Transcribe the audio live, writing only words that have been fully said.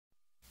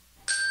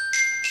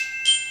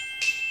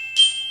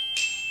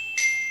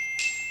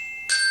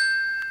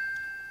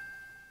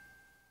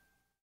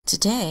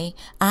Today,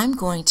 I'm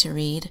going to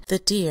read The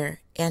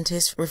Deer and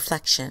His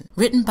Reflection,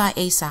 written by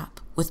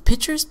Aesop, with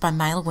pictures by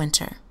Mila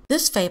Winter.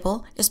 This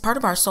fable is part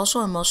of our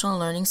social emotional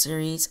learning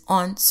series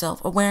on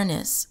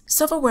self-awareness.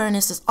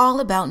 Self-awareness is all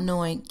about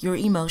knowing your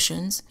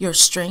emotions, your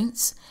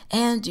strengths,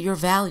 and your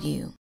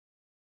value.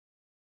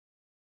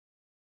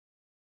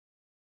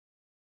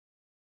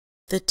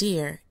 The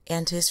Deer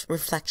and His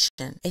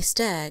Reflection. A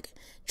stag,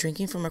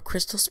 drinking from a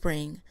crystal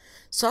spring,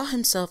 saw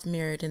himself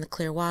mirrored in the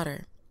clear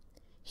water.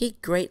 He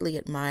greatly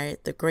admired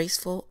the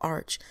graceful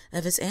arch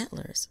of his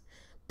antlers,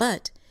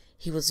 but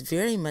he was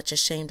very much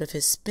ashamed of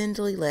his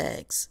spindly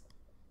legs.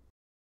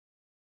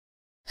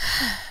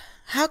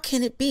 "How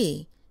can it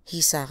be,"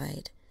 he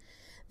sighed,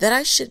 "that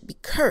I should be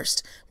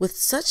cursed with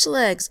such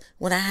legs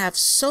when I have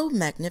so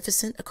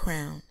magnificent a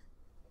crown?"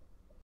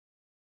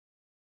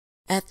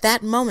 At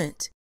that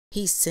moment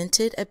he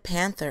scented a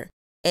panther,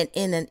 and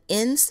in an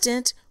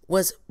instant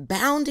was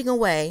bounding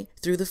away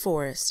through the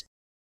forest.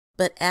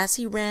 But as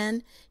he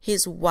ran,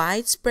 his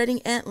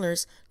wide-spreading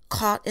antlers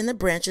caught in the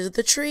branches of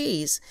the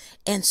trees,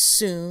 and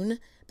soon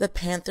the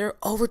panther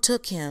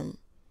overtook him.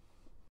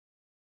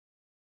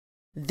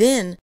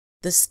 Then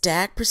the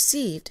stag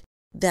perceived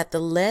that the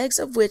legs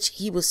of which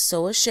he was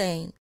so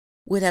ashamed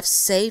would have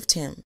saved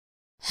him,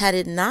 had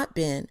it not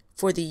been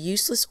for the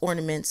useless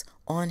ornaments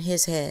on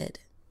his head.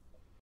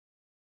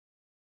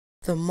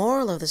 The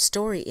moral of the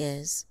story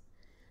is,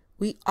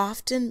 we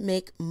often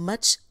make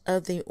much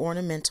of the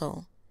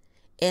ornamental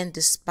and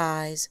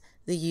despise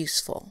the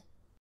useful.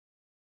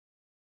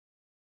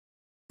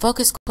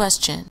 Focus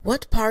question.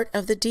 What part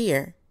of the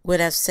deer would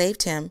have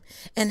saved him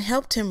and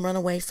helped him run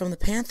away from the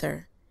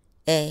panther?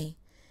 A.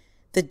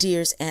 The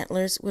deer's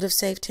antlers would have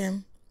saved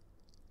him.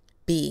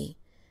 B.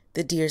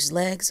 The deer's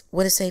legs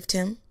would have saved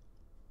him.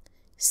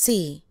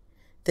 C.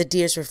 The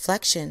deer's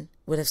reflection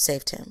would have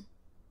saved him.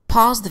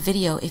 Pause the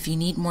video if you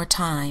need more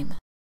time.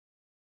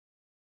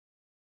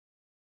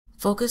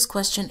 Focus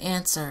question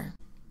answer.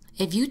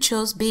 If you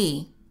chose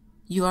B,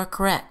 you are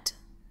correct.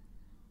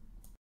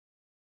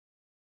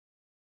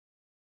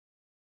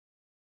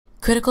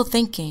 Critical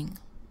thinking.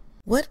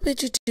 What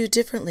would you do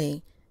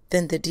differently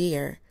than the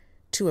deer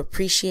to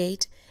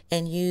appreciate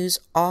and use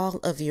all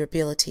of your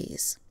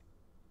abilities?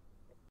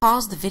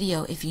 Pause the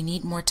video if you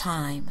need more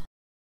time.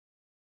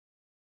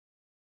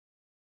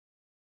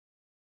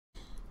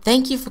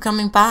 Thank you for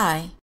coming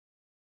by.